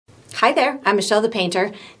Hi there, I'm Michelle the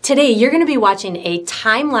Painter. Today you're going to be watching a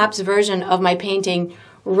time-lapse version of my painting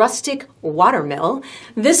Rustic Watermill.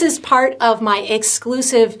 This is part of my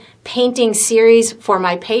exclusive painting series for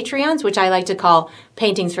my Patreons, which I like to call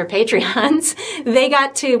Paintings for Patreons.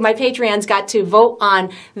 My Patreons got to vote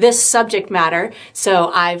on this subject matter, so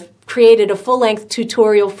I've created a full-length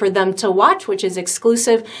tutorial for them to watch, which is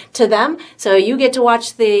exclusive to them. So you get to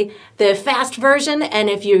watch the fast version, and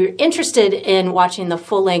if you're interested in watching the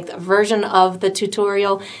full-length version of the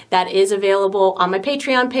tutorial, that is available on my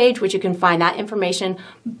Patreon page, which you can find that information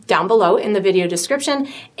down below in the video description.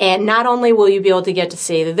 And not only will you be able to get to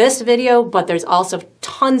see this video, but there's also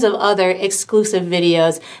tons of other exclusive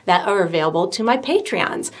videos that are available to my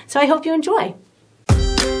Patreons. So I hope you enjoy.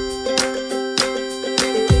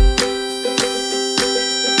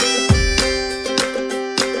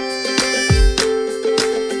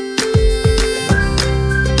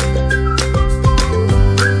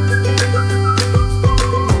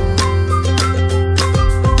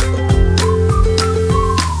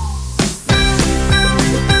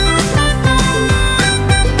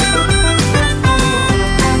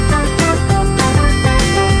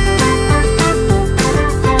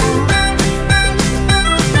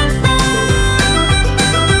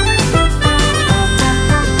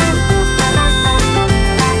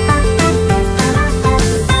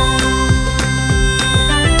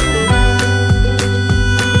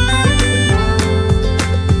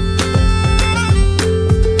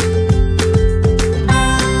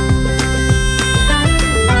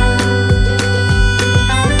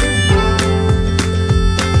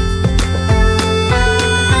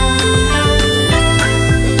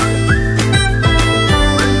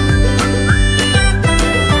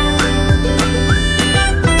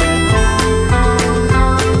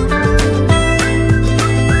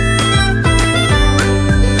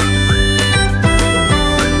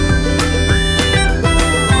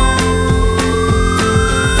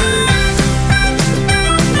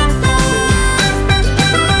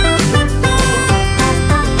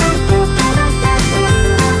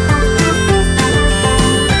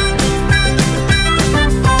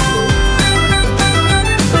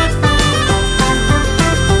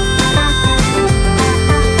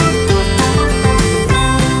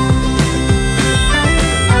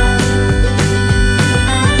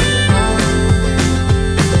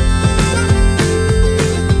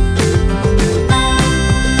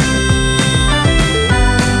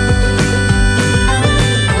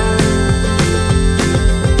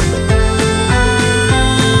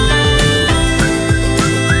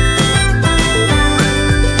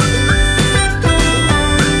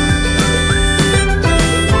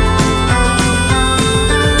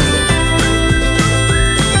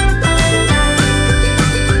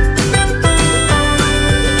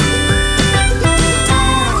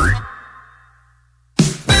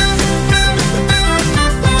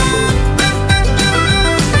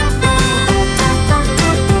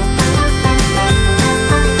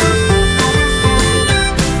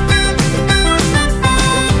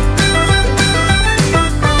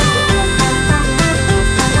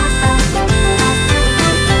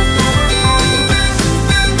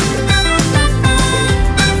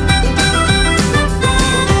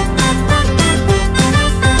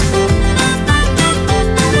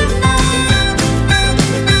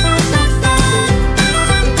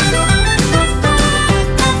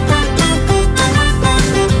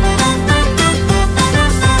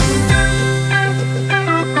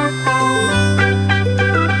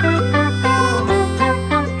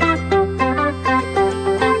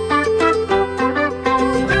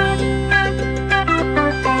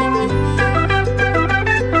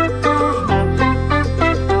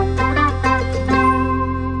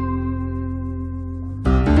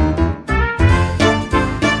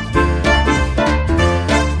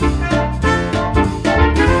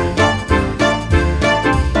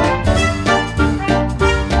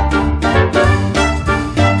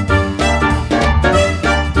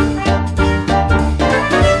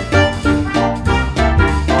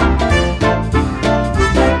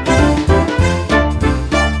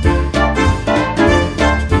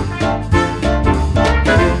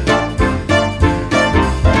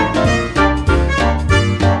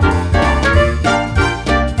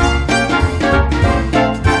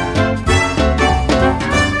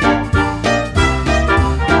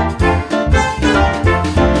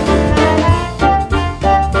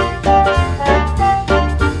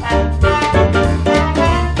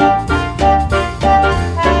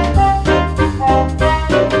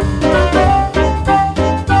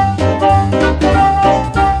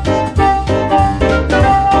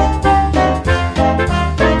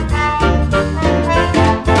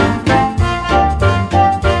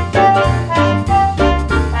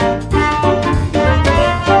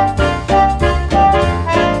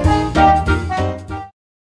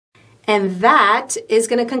 And that is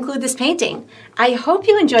going to conclude this painting. I hope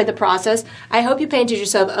you enjoyed the process. I hope you painted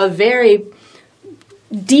yourself a very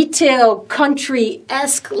detailed,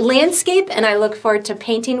 country-esque landscape, and I look forward to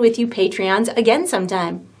painting with you Patreons again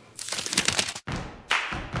sometime.